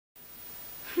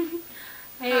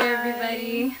Hey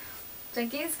everybody,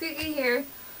 Junkie and Squeaky here.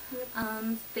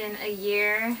 It's been a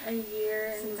year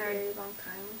Since a very long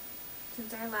time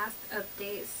since our last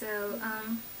update, so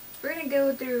we're gonna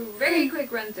go through a very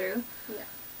quick run through. Yeah.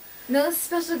 No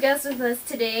special guest with us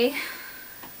today,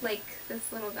 like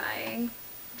this little guy,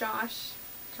 Josh.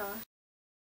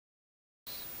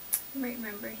 You might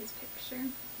remember his picture.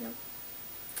 Yep.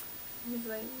 He's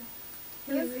like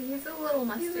He's a little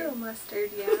mustard. He's a little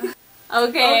mustard, yeah.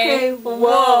 Okay,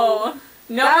 whoa.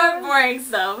 No more boring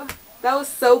stuff. That was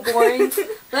so boring.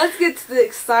 Let's get to the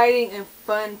exciting and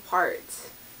fun part,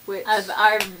 which Of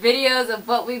our videos of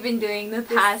what we've been doing the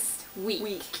past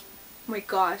week. Oh my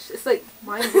gosh, it's like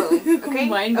mind blowing. Okay,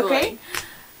 Mind blowing. Okay.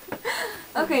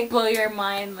 Okay. Blow your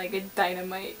mind like a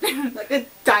dynamite. Like a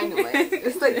dynamite.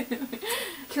 It's like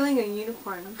killing a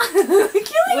unicorn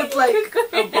Killing with like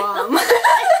a bomb.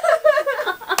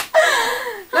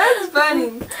 That's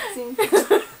funny. See?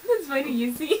 That's funny,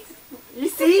 you see? You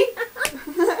see?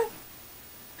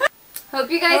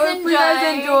 Hope you guys Hope you guys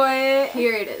enjoy it.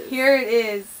 Here it is. Here it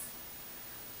is.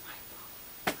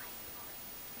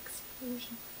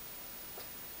 Explosion.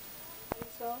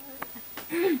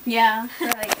 Yeah.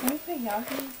 They're like, can you put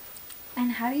Yahoo?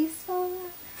 And how do you spell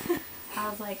that? I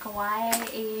was like,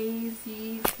 Y-A-Z-Z-I-E.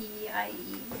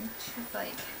 And she's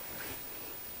like,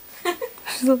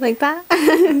 She look like that? I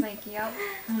was like, yep.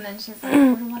 And then she's like,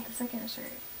 what about the second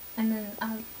shirt? And then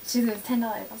she goes, $10.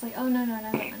 I was like, oh, no,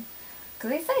 another one.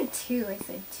 Because I said 2. I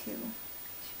said 2. She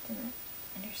didn't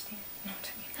understand. No, I'm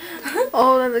joking.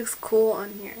 Oh, that looks cool on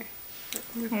here.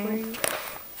 Okay.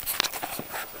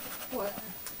 What?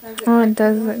 Oh, it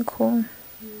does look cool.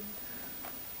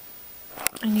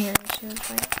 And here she was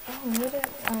like, oh, what did,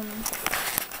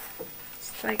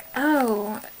 she's like,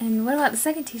 oh, and what about the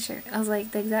second t-shirt? I was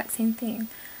like, the exact same thing.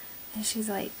 And she's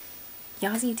like,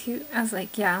 Yazzie too? I was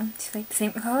like, yeah. She's like, the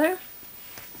same color?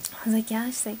 I was like, yeah.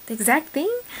 She's like, the exact thing?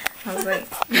 I was like,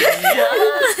 yeah.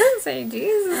 I was like,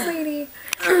 Jesus, lady.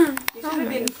 You should have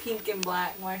been pink and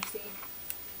black, Marcy.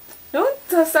 Don't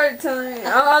start telling me.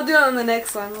 I'll do it on the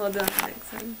next one. We'll do it on the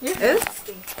next one. You're Yes?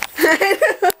 nasty.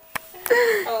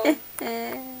 Oh.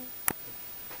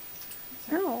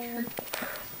 No.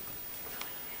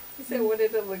 You said, what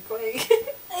did it look like?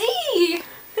 Hey!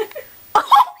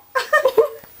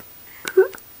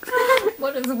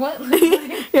 What does what look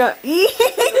like? Yeah.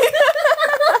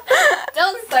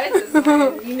 Don't start this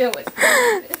one. You know what's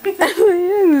going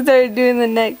You started doing the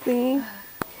neck thingy.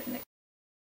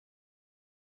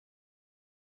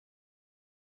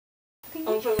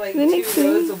 I'll put like The 2 next thing.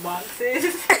 rows of boxes.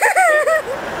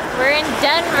 We're in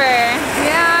Denver.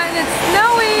 Yeah, and it's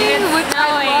snowing. It's which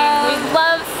snowing. I We love.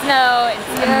 love snow. It's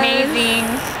Yes. amazing.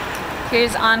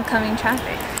 Here's oncoming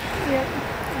traffic.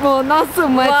 Well, not so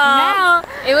much now.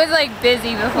 It was like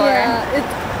busy before. Yeah,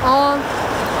 it's all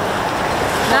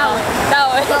That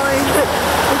way.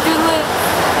 It's too lit.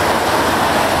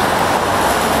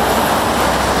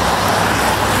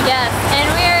 Yes, and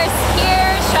we are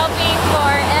here shopping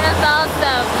for NFL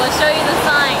stuff. We'll show you the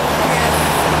sign.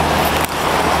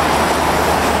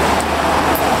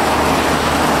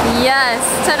 Yes,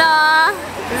 ta-da!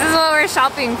 This is what we're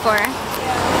shopping for.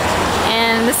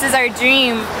 And this is our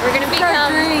dream. We're gonna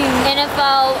become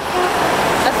NFL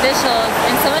officials.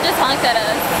 And someone just honked at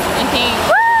us, I think.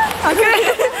 Okay.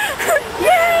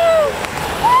 Yeah!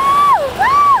 Woo!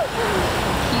 Woo!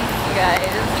 Peace, you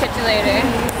guys. Catch you later.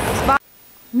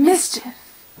 Mischief.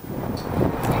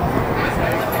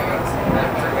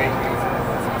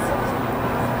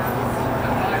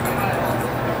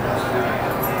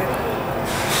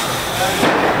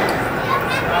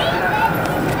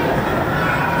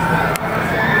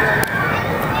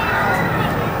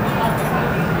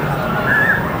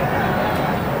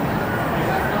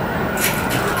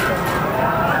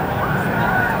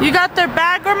 You got their back.